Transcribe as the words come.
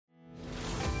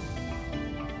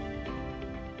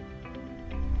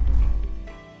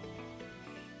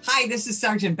Hi, this is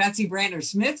Sergeant Betsy Brantner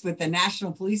Smith with the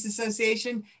National Police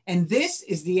Association, and this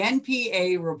is the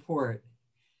NPA Report.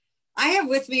 I have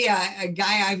with me a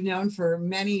guy I've known for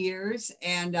many years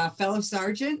and a fellow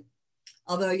sergeant.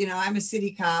 Although, I'm a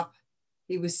city cop,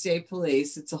 he was state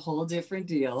police. It's a whole different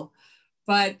deal.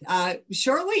 But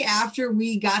shortly after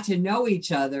we got to know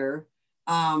each other,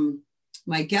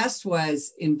 my guest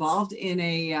was involved in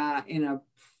a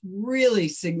really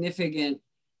significant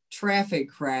traffic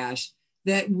crash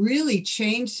that really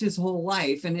changed his whole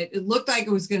life. And it looked like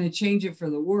it was going to change it for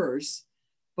the worse.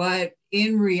 But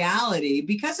in reality,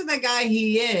 because of the guy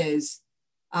he is,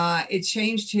 it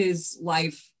changed his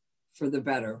life for the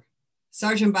better.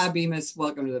 Sergeant Bob Bemis,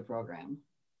 welcome to the program.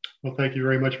 Well, thank you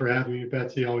very much for having me,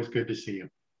 Betsy. Always good to see you.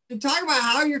 To talk about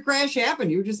how your crash happened,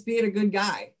 you were just being a good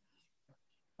guy.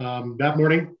 That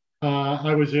morning,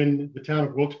 I was in the town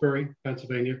of Wilkes-Barre,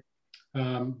 Pennsylvania.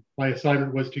 My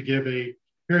assignment was to give a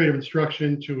period of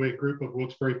instruction to a group of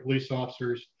Wilkes-Barre police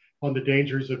officers on the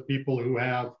dangers of people who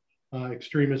have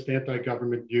extremist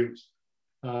anti-government views.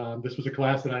 This was a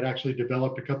class that I'd actually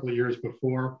developed a couple of years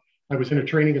before. I was in a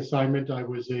training assignment. I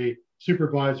was a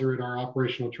supervisor in our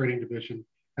operational training division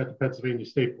at the Pennsylvania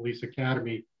State Police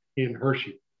Academy in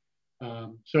Hershey.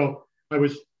 So I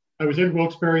was in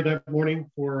Wilkes-Barre that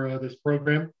morning for this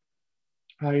program.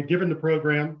 I had given the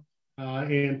program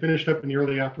and finished up in the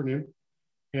early afternoon,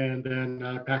 and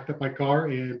then packed up my car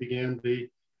and began the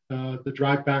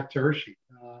drive back to Hershey.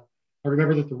 I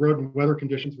remember that the road and weather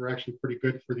conditions were actually pretty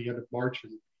good for the end of March,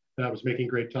 and that I was making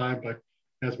great time. But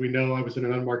as we know, I was in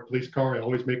an unmarked police car. I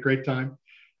always make great time.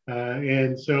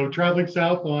 And so traveling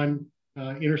south on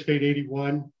Interstate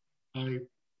 81, I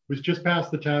was just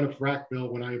past the town of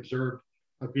Frackville when I observed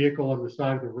a vehicle on the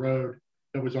side of the road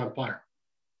that was on fire.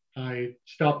 I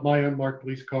stopped my unmarked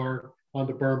police car on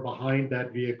the berm behind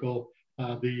that vehicle.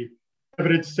 The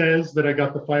evidence says that I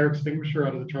got the fire extinguisher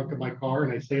out of the trunk of my car,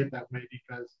 and I say it that way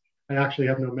because I actually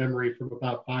have no memory from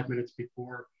about 5 minutes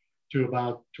before to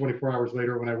about 24 hours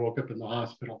later when I woke up in the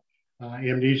hospital.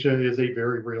 Amnesia is a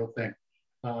very real thing.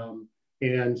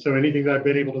 And so anything that I've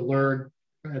been able to learn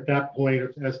at that point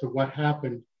as to what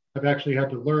happened, I've actually had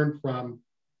to learn from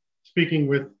speaking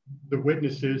with the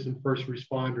witnesses and first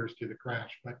responders to the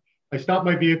crash. But I stopped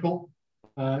my vehicle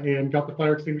and got the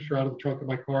fire extinguisher out of the trunk of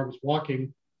my car. I was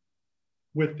walking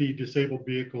with the disabled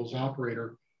vehicle's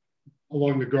operator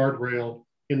along the guardrail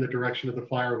in the direction of the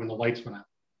fire when the lights went out.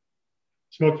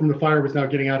 Smoke from the fire was now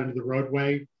getting out into the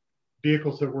roadway.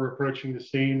 Vehicles that were approaching the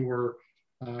scene were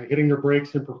hitting their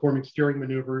brakes and performing steering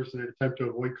maneuvers in an attempt to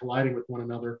avoid colliding with one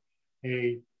another.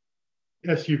 A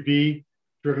SUV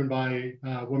driven by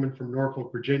a woman from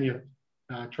Norfolk, Virginia,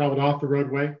 traveled off the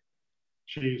roadway.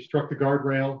 She struck the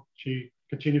guardrail. She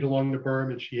continued along the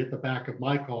berm and she hit the back of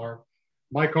my car.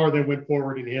 My car then went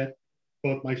forward and hit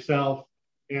both myself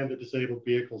and the disabled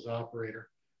vehicle's operator.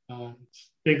 It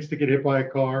stinks to get hit by a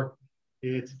car.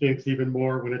 It stinks even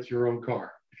more when it's your own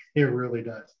car. It really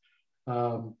does.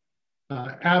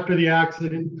 After the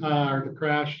accident or the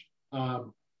crash, I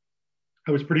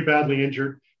was pretty badly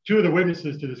injured. Two of the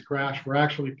witnesses to this crash were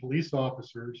actually police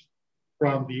officers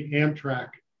from the Amtrak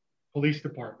Police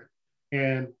Department.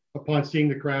 And upon seeing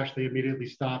the crash, they immediately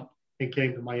stopped and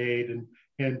came to my aid.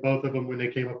 And both of them, when they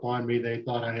came upon me, they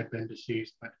thought I had been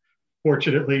deceased. But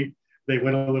fortunately, they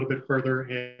went a little bit further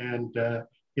and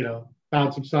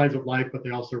found some signs of life, but they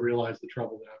also realized the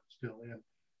trouble that I was still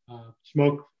in.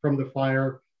 Smoke from the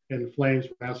fire and the flames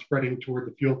were now spreading toward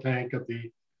the fuel tank of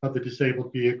the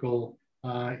disabled vehicle.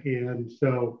 And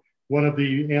so one of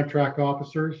the Amtrak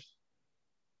officers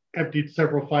emptied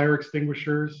several fire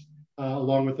extinguishers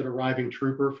along with an arriving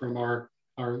trooper from our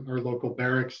local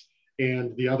barracks.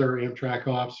 And the other Amtrak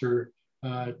officer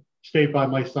stayed by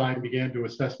my side and began to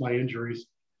assess my injuries.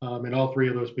 And all three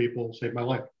of those people saved my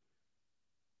life.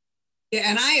 Yeah,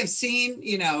 and I have seen,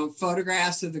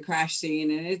 photographs of the crash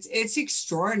scene, and it's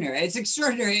extraordinary. It's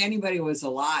extraordinary anybody was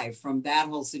alive from that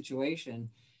whole situation.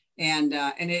 And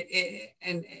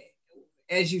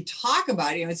as you talk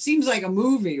about it, it seems like a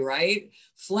movie, right?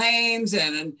 Flames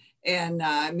and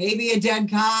maybe a dead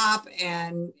cop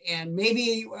and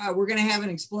maybe we're going to have an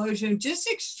explosion.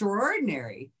 Just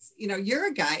extraordinary. You're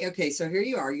a guy. Okay, so here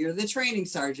you are. You're the training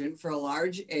sergeant for a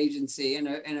large agency and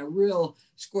a real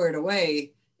squared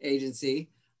away agency.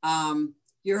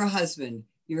 You're a husband.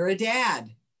 You're a dad.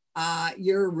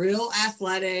 You're real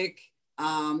athletic.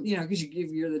 Because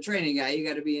you're the training guy, you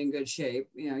got to be in good shape.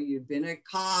 You've been a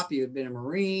cop, you've been a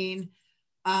Marine.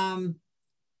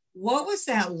 What was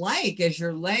that like as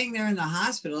you're laying there in the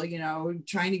hospital,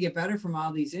 trying to get better from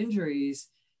all these injuries,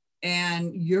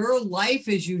 and your life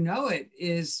as you know it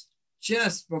is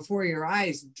just before your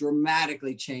eyes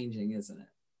dramatically changing, isn't it?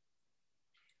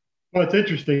 Well, it's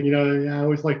interesting. You know, I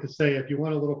always like to say, if you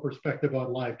want a little perspective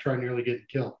on life, try nearly getting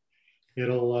killed.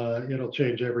 It'll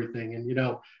change everything. And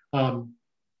um,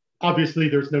 obviously,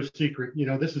 there's no secret. You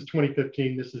know, this is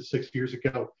 2015. This is 6 years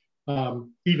ago.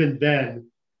 Even then,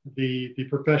 the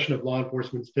profession of law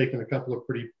enforcement's taken a couple of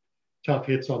pretty tough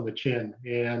hits on the chin,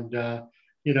 and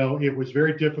it was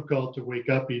very difficult to wake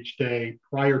up each day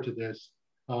prior to this,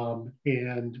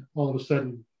 and all of a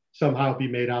sudden somehow be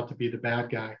made out to be the bad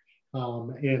guy.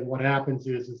 And what happens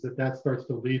is that starts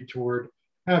to lead toward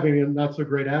having a not so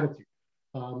great attitude.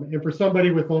 And for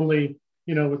somebody with only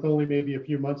maybe a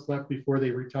few months left before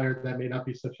they retire, that may not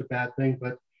be such a bad thing.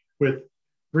 But with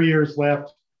 3 years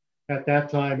left at that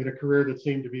time in a career that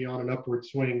seemed to be on an upward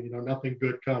swing, nothing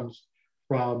good comes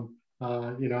from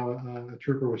a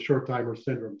trooper with short timer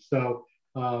syndrome. So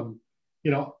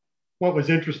what was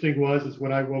interesting is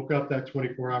when I woke up that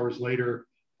 24 hours later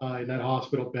in that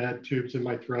hospital bed, tubes in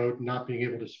my throat, not being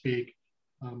able to speak,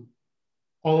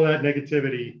 all of that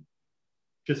negativity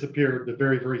disappeared the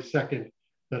very, very second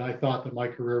that I thought that my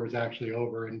career was actually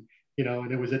over. And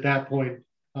it was at that point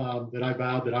that I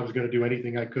vowed that I was going to do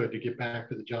anything I could to get back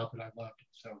to the job that I loved.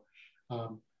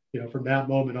 So, from that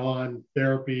moment on,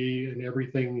 therapy and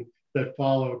everything that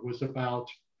followed was about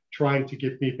trying to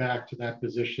get me back to that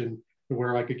position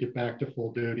where I could get back to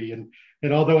full duty. And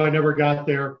although I never got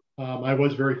there, I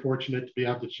was very fortunate to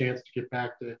have the chance to get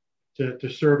back to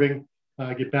serving,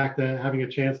 get back to having a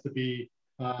chance to be,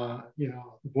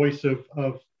 voice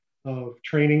of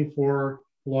training for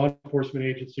law enforcement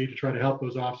agency to try to help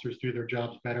those officers do their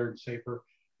jobs better and safer.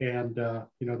 And,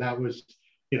 that was,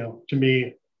 to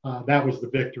me, that was the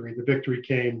victory. The victory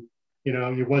came,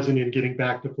 it wasn't in getting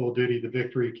back to full duty. The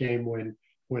victory came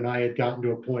when I had gotten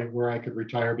to a point where I could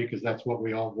retire, because that's what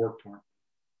we all worked for.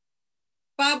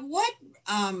 Bob,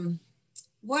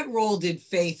 what role did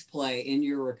faith play in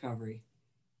your recovery?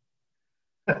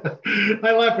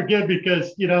 I laugh again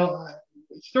because,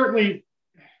 certainly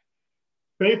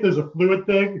faith is a fluid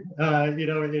thing.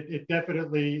 It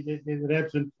definitely it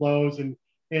ebbs and flows. And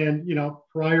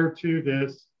prior to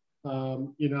this,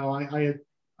 I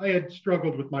had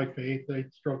struggled with my faith. I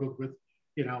struggled with,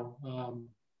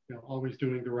 always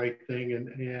doing the right thing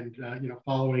and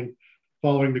following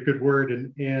the good word.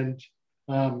 And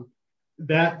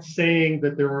that saying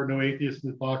that there are no atheists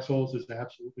in the foxholes is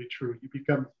absolutely true. You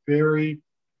become very,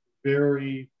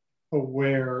 very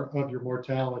aware of your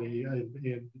mortality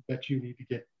and that you need to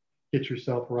get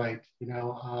yourself right,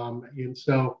 and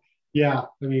so, yeah,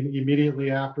 I mean,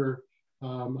 immediately after,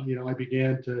 I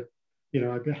began to,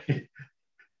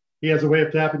 he has a way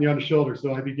of tapping you on the shoulder.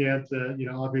 So I began to,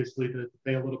 obviously to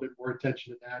pay a little bit more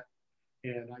attention to that.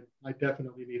 And I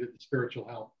definitely needed the spiritual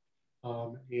help.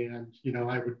 And,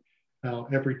 I would,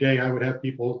 every day I would have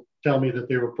people tell me that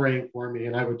they were praying for me,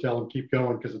 and I would tell them, keep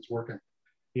going, because it's working.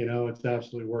 It's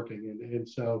absolutely working. And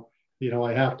so,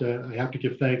 I have to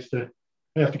give thanks to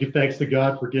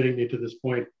God for getting me to this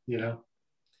point,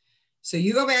 So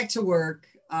you go back to work,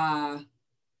 not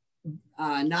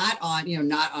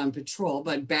on patrol,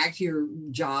 but back to your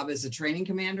job as a training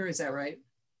commander. Is that right?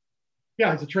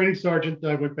 Yeah, as a training sergeant,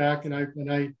 I went back and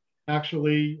I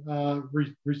actually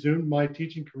resumed my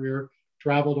teaching career,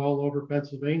 traveled all over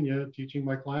Pennsylvania teaching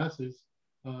my classes.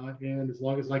 And as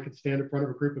long as I could stand in front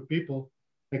of a group of people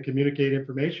and communicate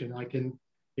information, I can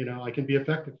be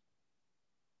effective.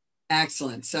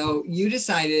 Excellent. So you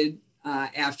decided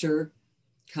after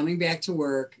coming back to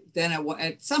work, then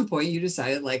at some point you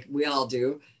decided, like we all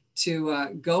do, to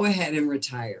go ahead and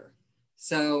retire.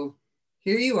 So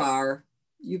here you are.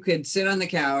 You could sit on the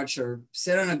couch or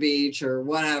sit on a beach or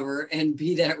whatever and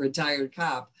be that retired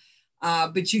cop.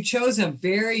 But you chose a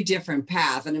very different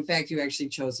path. And in fact, you actually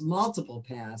chose multiple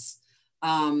paths.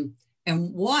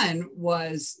 And one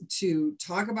was to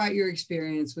talk about your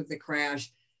experience with the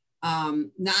crash,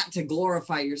 not to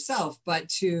glorify yourself, but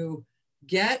to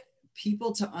get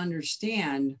people to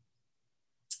understand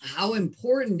how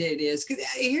important it is. Because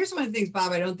here's one of the things,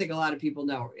 Bob, I don't think a lot of people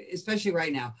know, especially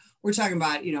right now. We're talking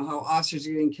about, how officers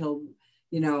are getting killed,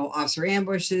 officer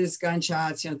ambushes,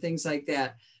 gunshots, things like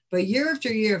that. But year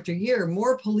after year after year,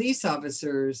 more police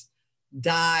officers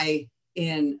die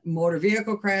in motor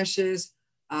vehicle crashes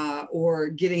or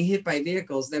getting hit by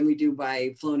vehicles than we do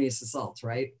by felonious assaults,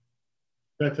 right?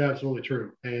 That's absolutely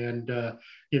true. And,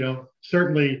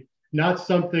 certainly not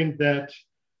something that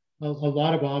a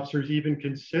lot of officers even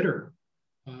consider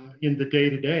in the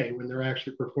day-to-day when they're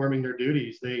actually performing their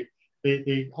duties. They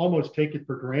almost take it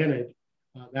for granted,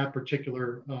 that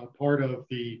particular part of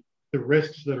the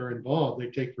risks that are involved. They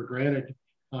take for granted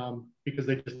because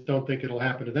they just don't think it'll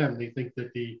happen to them. They think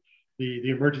that the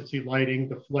emergency lighting,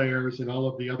 the flares, and all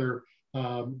of the other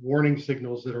warning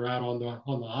signals that are out on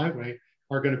the highway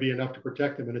are going to be enough to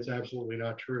protect them, and it's absolutely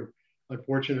not true.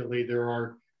 Unfortunately, there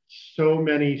are so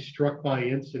many struck by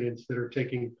incidents that are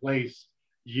taking place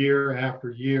year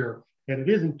after year, and it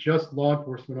isn't just law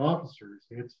enforcement officers.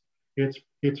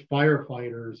 It's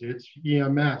firefighters, it's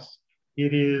EMS,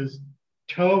 it is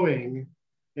towing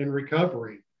and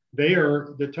recovery.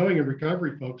 The towing and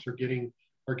recovery folks are getting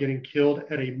killed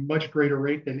at a much greater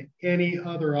rate than any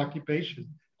other occupation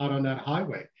out on that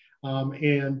highway.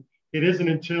 And it isn't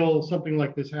until something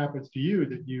like this happens to you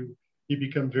that you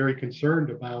become very concerned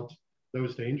about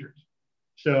those dangers.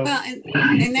 So, well, and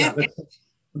yeah,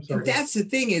 that's the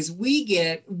thing is we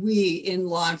in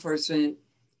law enforcement,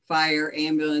 fire,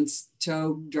 ambulance,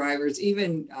 tow drivers,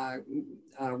 even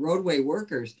roadway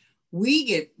workers, we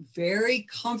get very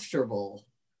comfortable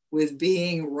with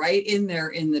being right in there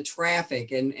in the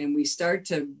traffic, and we start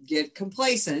to get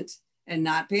complacent and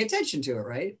not pay attention to it,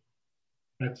 right?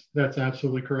 That's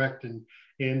absolutely correct.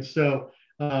 And so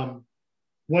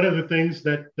one of the things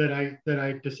that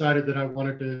I decided that I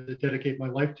wanted to dedicate my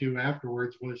life to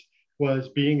afterwards was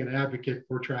being an advocate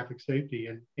for traffic safety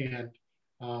and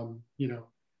you know,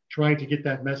 trying to get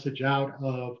that message out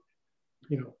of,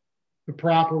 you know, the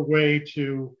proper way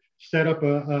to set up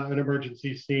an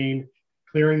emergency scene,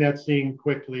 clearing that scene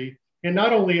quickly, and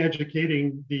not only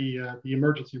educating the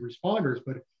emergency responders,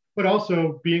 but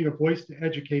also being a voice to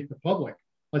educate the public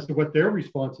as to what their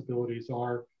responsibilities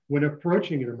are when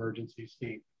approaching an emergency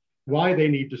scene, why they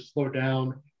need to slow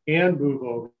down and move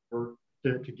over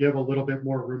to give a little bit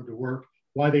more room to work,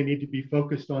 why they need to be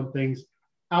focused on things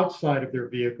outside of their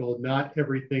vehicle, not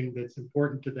everything that's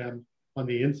important to them on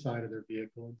the inside of their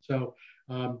vehicle. And so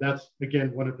that's,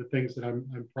 again, one of the things that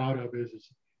I'm proud of is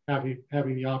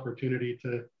having the opportunity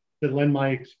to lend my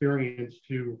experience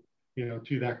to, you know,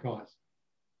 to that cause.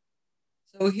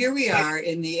 So here we are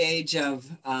in the age of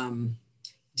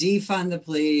defund the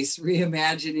police,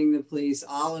 reimagining the police,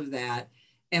 all of that.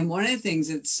 And one of the things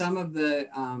that some of the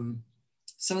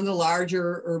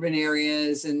larger urban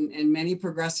areas and many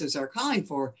progressives are calling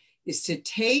for is to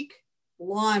take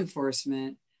law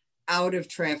enforcement out of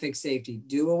traffic safety,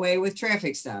 do away with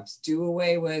traffic stops, do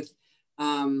away with,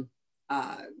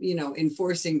 you know,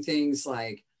 enforcing things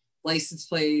like license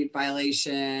plate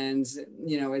violations,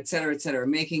 you know, et cetera,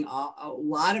 making a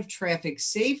lot of traffic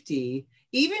safety,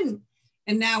 even,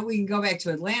 and now we can go back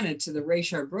to Atlanta to the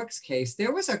Rayshard Brooks case.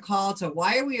 There was a call to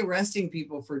why are we arresting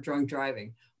people for drunk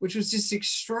driving, which was just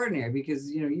extraordinary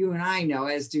because, you know, you and I know,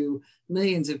 as do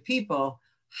millions of people,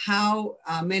 how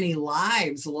many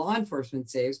lives law enforcement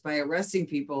saves by arresting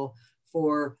people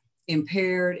for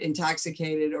impaired,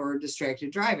 intoxicated, or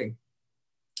distracted driving.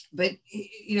 But,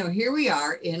 you know, here we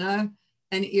are in an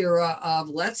era of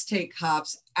let's take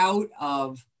cops out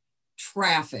of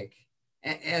traffic.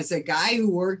 As a guy who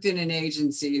worked in an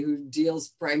agency who deals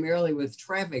primarily with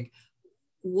traffic,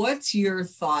 what's your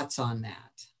thoughts on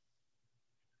that?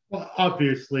 Well,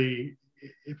 obviously,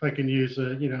 if I can use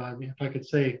you know, I mean, if I could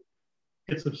say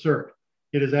it's absurd.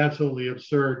 It is absolutely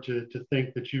absurd to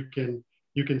think that you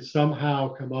can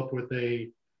somehow come up with a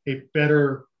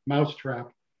better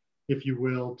mousetrap, if you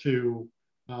will, to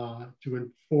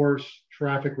enforce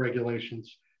traffic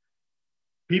regulations.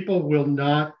 People will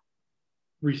not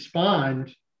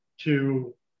respond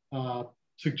to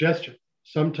suggestion.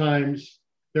 Sometimes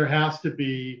there has to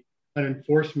be an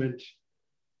enforcement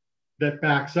that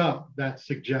backs up that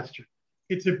suggestion.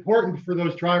 It's important for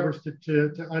those drivers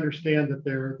to understand that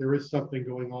there is something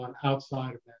going on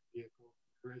outside of that vehicle.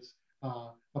 There is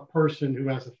a person who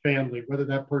has a family, whether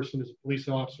that person is a police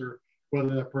officer,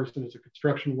 whether that person is a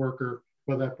construction worker,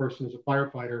 whether that person is a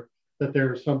firefighter, that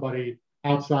there is somebody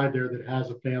outside there that has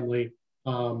a family.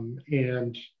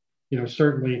 And, you know,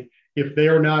 certainly if they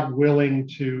are not willing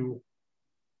to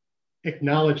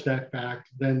acknowledge that fact,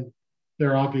 then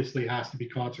there obviously has to be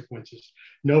consequences.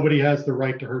 Nobody has the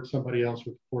right to hurt somebody else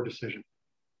with a poor decision.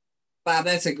 Bob,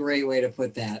 that's a great way to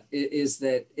put that, is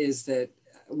that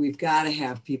we've got to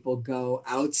have people go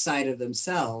outside of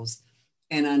themselves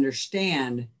and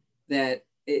understand that,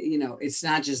 you know, it's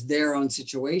not just their own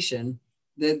situation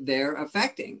that they're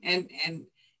affecting.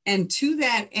 And to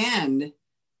that end,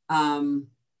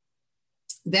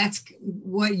 that's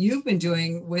what you've been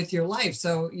doing with your life.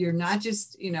 So you're not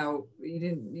just, you know,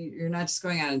 you're not just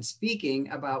going out and speaking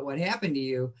about what happened to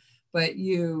you, but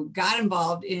you got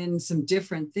involved in some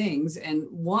different things. And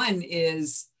one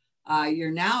is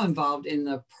you're now involved in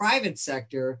the private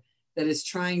sector that is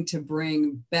trying to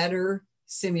bring better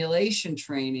simulation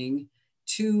training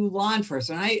to law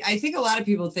enforcement? I think a lot of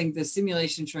people think the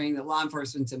simulation training that law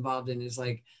enforcement's involved in is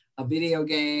like a video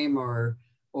game or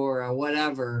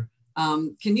whatever.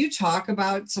 Can you talk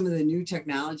about some of the new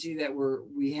technology that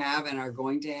we have and are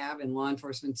going to have in law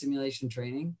enforcement simulation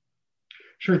training?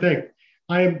 Sure thing.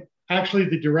 I am actually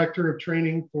the director of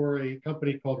training for a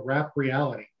company called Wrap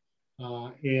Reality.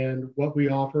 And what we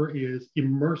offer is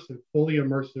immersive, fully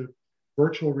immersive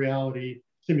virtual reality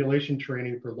simulation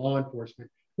training for law enforcement.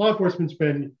 Law enforcement's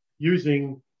been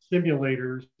using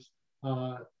simulators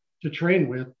to train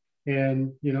with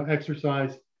and,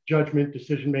 exercise judgment,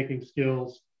 decision-making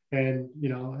skills, and,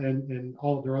 and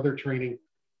all of their other training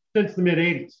since the mid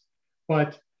 80s.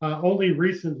 But only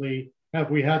recently have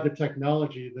we had the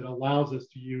technology that allows us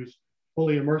to use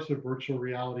fully immersive virtual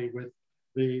reality with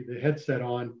the headset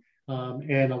on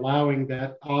and allowing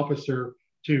that officer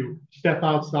to step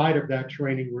outside of that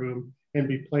training room and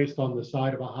be placed on the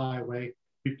side of a highway,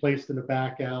 be placed in the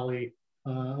back alley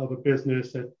of a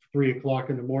business at 3 o'clock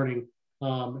in the morning,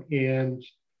 and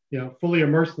fully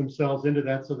immerse themselves into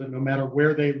that so that no matter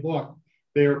where they look,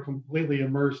 they are completely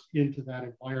immersed into that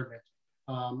environment.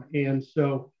 And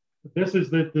so this is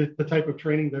the type of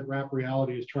training that Wrap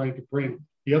Reality is trying to bring.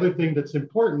 The other thing that's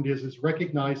important is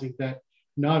recognizing that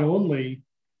not only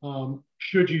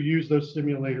should you use those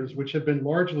simulators, which have been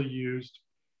largely used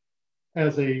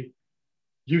as a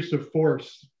use of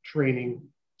force training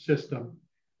system,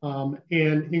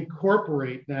 and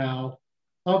incorporate now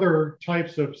other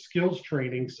types of skills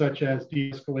training, such as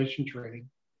de-escalation training,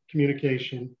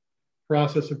 communication,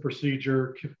 process and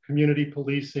procedure, community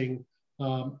policing,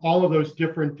 all of those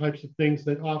different types of things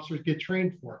that officers get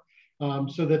trained for,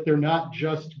 so that they're not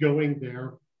just going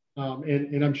there.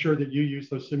 And I'm sure that you use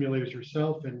those simulators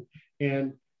yourself.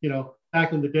 And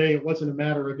back in the day, it wasn't a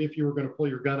matter of if you were going to pull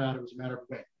your gun out, it was a matter of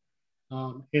when.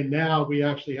 And now we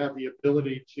actually have the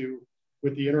ability to,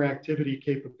 with the interactivity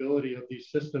capability of these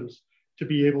systems, to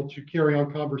be able to carry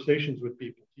on conversations with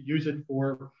people, to use it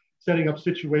for setting up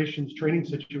situations, training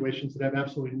situations that have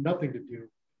absolutely nothing to do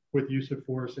with use of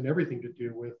force and everything to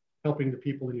do with helping the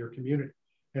people in your community.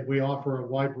 And we offer a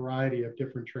wide variety of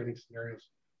different training scenarios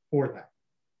for that.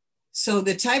 So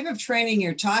the type of training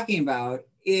you're talking about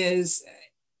it's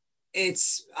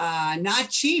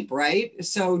not cheap, right?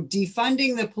 So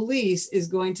defunding the police is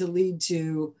going to lead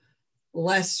to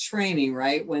less training,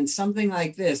 right? When something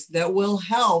like this that will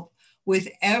help with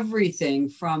everything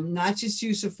from not just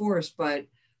use of force, but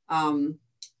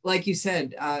like you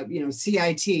said,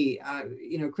 CIT,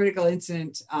 critical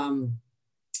incident,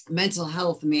 mental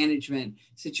health management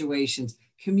situations,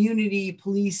 community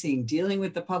policing, dealing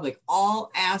with the public, all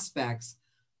aspects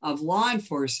of law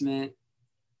enforcement.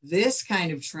 This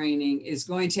kind of training is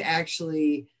going to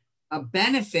actually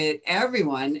benefit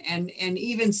everyone and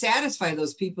even satisfy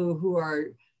those people who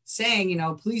are saying,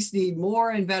 police need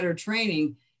more and better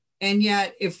training. And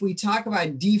yet, if we talk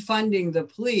about defunding the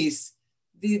police,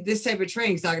 this type of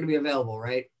training is not going to be available,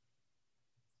 right?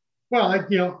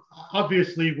 Well,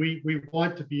 obviously, we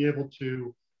want to be able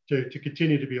to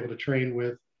continue to be able to train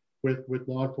with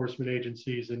law enforcement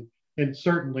agencies, and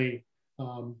certainly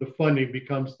the funding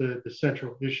becomes the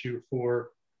central issue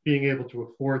for being able to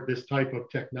afford this type of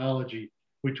technology.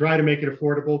 We try to make it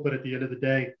affordable, but at the end of the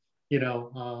day,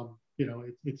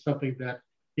 it's something that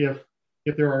if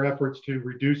there are efforts to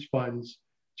reduce funds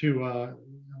to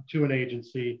an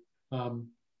agency,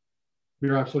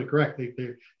 you're absolutely correct.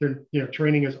 They're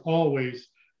training is always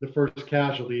the first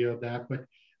casualty of that.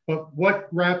 But what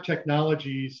Wrap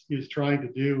Technologies is trying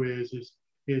to do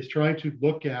is trying to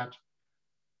look at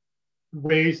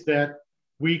ways that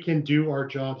we can do our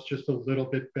jobs just a little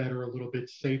bit better, a little bit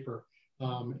safer,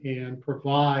 and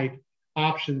provide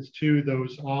options to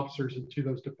those officers and to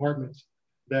those departments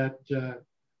that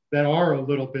are a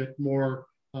little bit more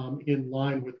in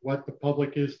line with what the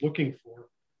public is looking for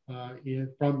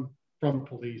from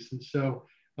police. And so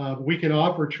we can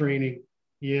offer training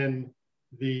in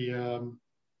the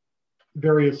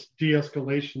various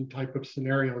de-escalation type of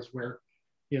scenarios where,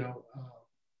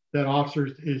 that officer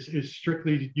is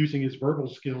strictly using his verbal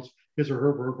skills, his or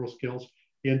her verbal skills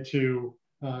into,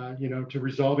 to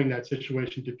resolving that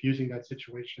situation, diffusing that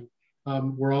situation.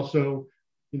 We're also,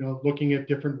 looking at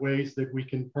different ways that we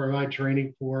can provide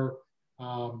training for,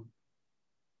 that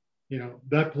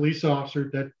police officer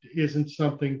that isn't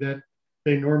something that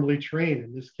they normally train.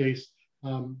 In this case,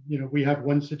 we have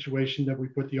one situation that we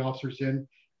put the officers in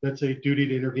that's a duty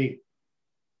to intervene.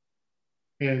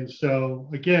 And so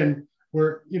again,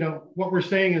 what we're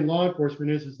saying in law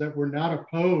enforcement is that we're not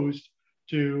opposed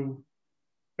to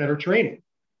better training.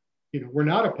 We're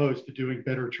not opposed to doing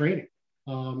better training.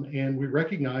 And we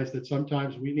recognize that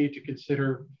sometimes we need to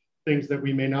consider things that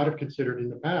we may not have considered in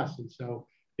the past. And so,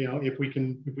 if we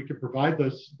can provide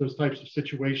those types of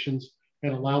situations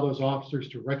and allow those officers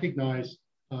to recognize,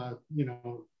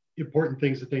 important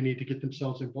things that they need to get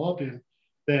themselves involved in,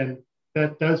 then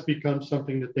that does become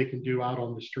something that they can do out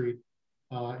on the street,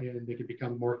 and they can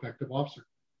become a more effective officer.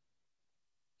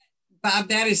 Bob,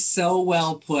 that is so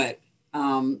well put.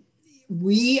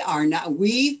 We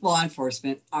law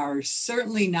enforcement are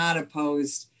certainly not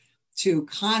opposed to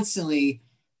constantly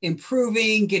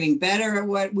improving, getting better at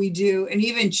what we do, and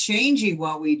even changing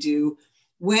what we do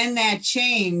when that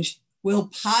change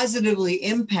will positively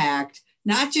impact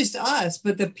not just us,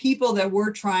 but the people that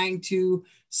we're trying to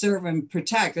serve and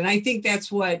protect. And I think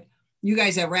that's what you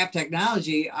guys at Wrap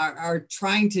Technology are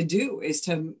trying to do, is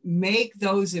to make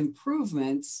those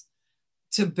improvements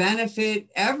to benefit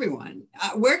everyone.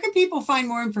 Where can people find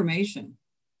more information?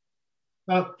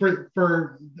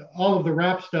 For all of the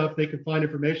Wrap stuff, they can find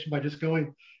information by just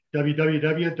going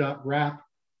www.wrap.com.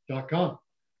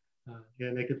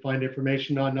 And they can find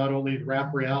information on not only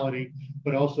Wrap Reality,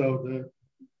 but also the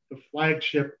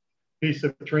flagship piece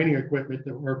of training equipment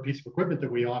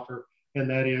that we offer, and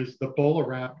that is the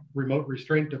BolaWrap remote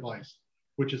restraint device,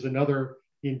 which is another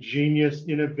ingenious,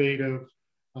 innovative,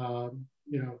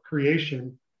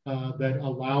 creation that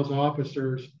allows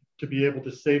officers to be able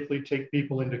to safely take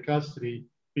people into custody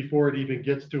before it even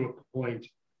gets to a point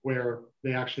where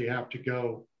they actually have to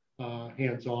go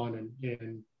hands-on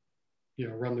and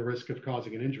run the risk of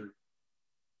causing an injury.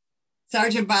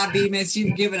 Sergeant Bob Bemis,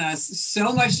 you've given us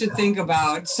so much to think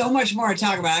about, so much more to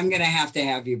talk about. I'm going to have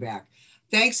you back.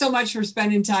 Thanks so much for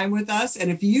spending time with us. And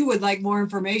if you would like more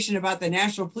information about the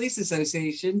National Police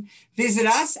Association, visit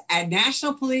us at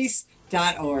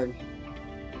nationalpolice.org.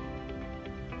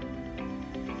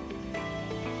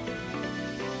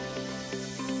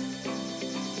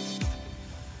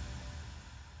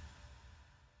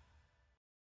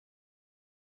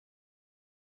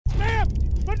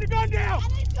 Put the gun down!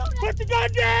 Put the gun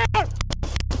down!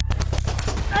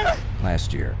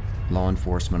 Last year, law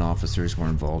enforcement officers were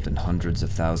involved in hundreds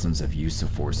of thousands of use of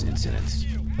force incidents.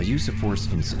 A use of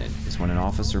force incident is when an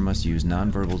officer must use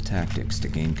nonverbal tactics to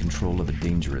gain control of a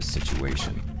dangerous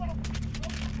situation.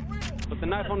 Put the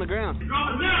knife on the ground.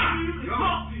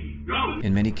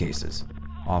 In many cases,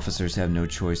 officers have no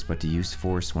choice but to use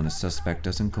force when a suspect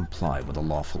doesn't comply with a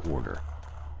lawful order.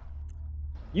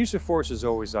 Use of force is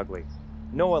always ugly.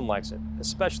 No one likes it,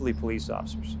 especially police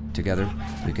officers. Together,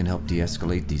 we can help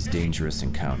de-escalate these dangerous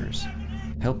encounters.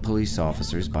 Help police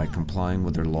officers by complying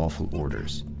with their lawful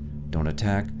orders. Don't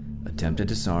attack, attempt to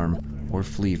disarm, or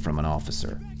flee from an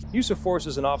officer. Use of force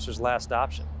is an officer's last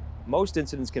option. Most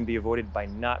incidents can be avoided by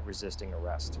not resisting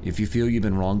arrest. If you feel you've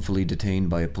been wrongfully detained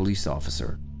by a police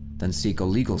officer, then seek a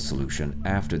legal solution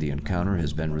after the encounter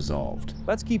has been resolved.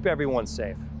 Let's keep everyone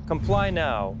safe. Comply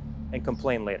now and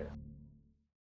complain later.